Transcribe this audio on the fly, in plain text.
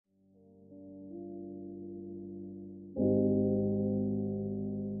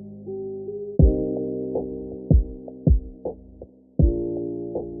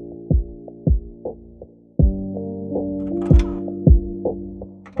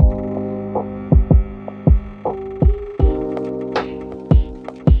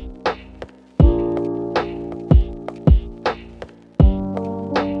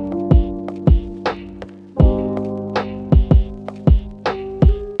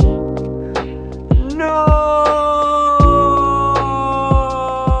No!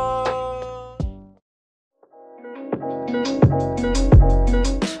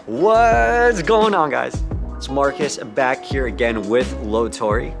 What's going on, guys? It's Marcus back here again with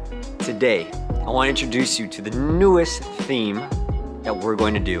Lowtori. Today, I want to introduce you to the newest theme that we're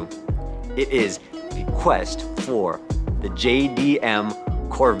going to do. It is the quest for the JDM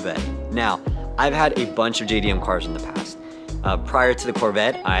Corvette. Now, I've had a bunch of JDM cars in the past. Prior to the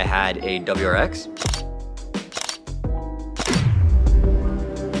Corvette, I had a WRX.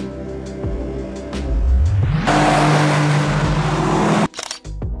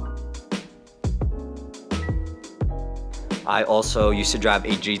 I also used to drive a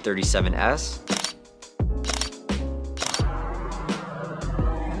G37S.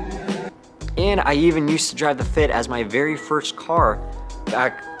 And I even used to drive the Fit as my very first car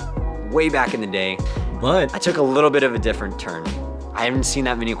way back in the day. But I took a little bit of a different turn. I haven't seen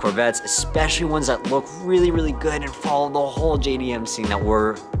that many Corvettes, especially ones that look really, really good and follow the whole JDM scene that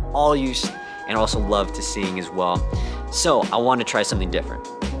we're all used and also love to seeing as well. So I wanted to try something different.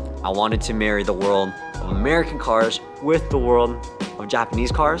 I wanted to marry the world of American cars with the world of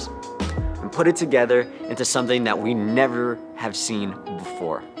Japanese cars and put it together into something that we never have seen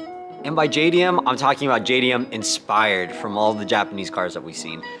before. And by JDM, I'm talking about JDM inspired from all the Japanese cars that we've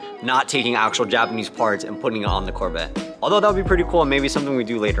seen, not taking actual Japanese parts and putting it on the Corvette. Although that would be pretty cool and maybe something we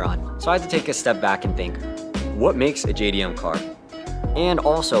do later on. So I had to take a step back and think, what makes a JDM car? And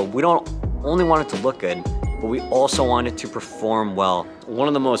also, we don't only want it to look good, but we also want it to perform well. One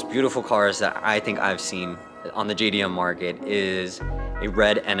of the most beautiful cars that I think I've seen on the JDM market is a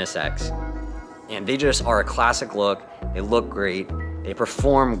red NSX. And they just are a classic look. They look great. They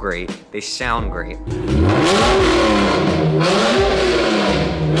perform great. They sound great.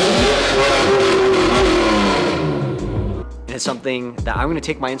 And it's something that I'm gonna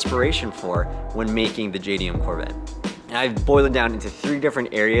take my inspiration for when making the JDM Corvette. And I've boiled it down into 3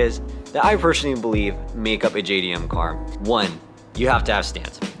 different areas that I personally believe make up a JDM car. 1, you have to have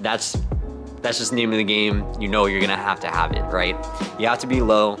stance. That's just the name of the game. You know you're gonna have to have it, right? You have to be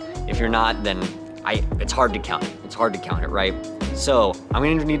low. If you're not, then it's hard to count it. It's hard to count it, right? So I'm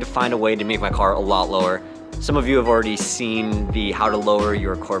gonna need to find a way to make my car a lot lower. Some of you have already seen the how to lower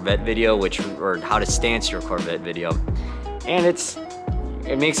your Corvette video, or how to stance your Corvette video. And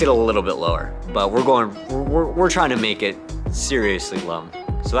it makes it a little bit lower, but we're trying to make it seriously low.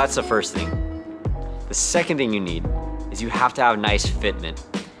 So that's the first thing. The second thing you need is you have to have nice fitment.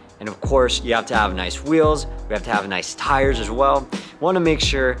 And of course, you have to have nice wheels. We have to have nice tires as well. Want to make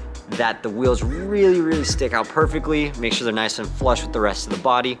sure that the wheels really, really stick out perfectly. Make sure they're nice and flush with the rest of the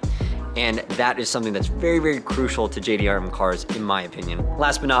body. And that is something that's very, very crucial to JDM cars, in my opinion.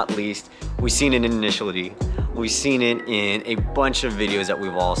 Last but not least, we've seen it in Initial D. We've seen it in a bunch of videos that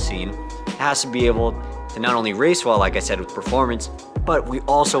we've all seen. It has to be able to not only race well, like I said, with performance, but we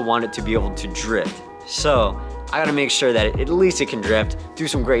also want it to be able to drift. So I gotta make sure that at least it can drift, do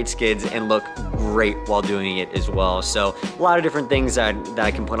some great skids, and look great while doing it as well. So a lot of different things that I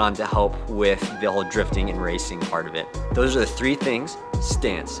can put on to help with the whole drifting and racing part of it. Those are the 3 things: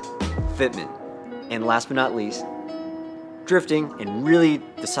 stance, fitment, and last but not least, drifting, and really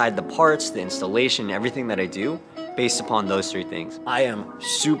decide the parts, the installation, everything that I do based upon those 3 things. I am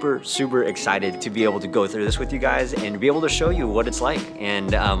super, super excited to be able to go through this with you guys and be able to show you what it's like,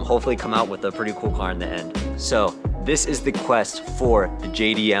 and hopefully come out with a pretty cool car in the end. So this is the quest for the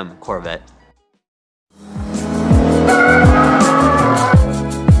JDM Corvette.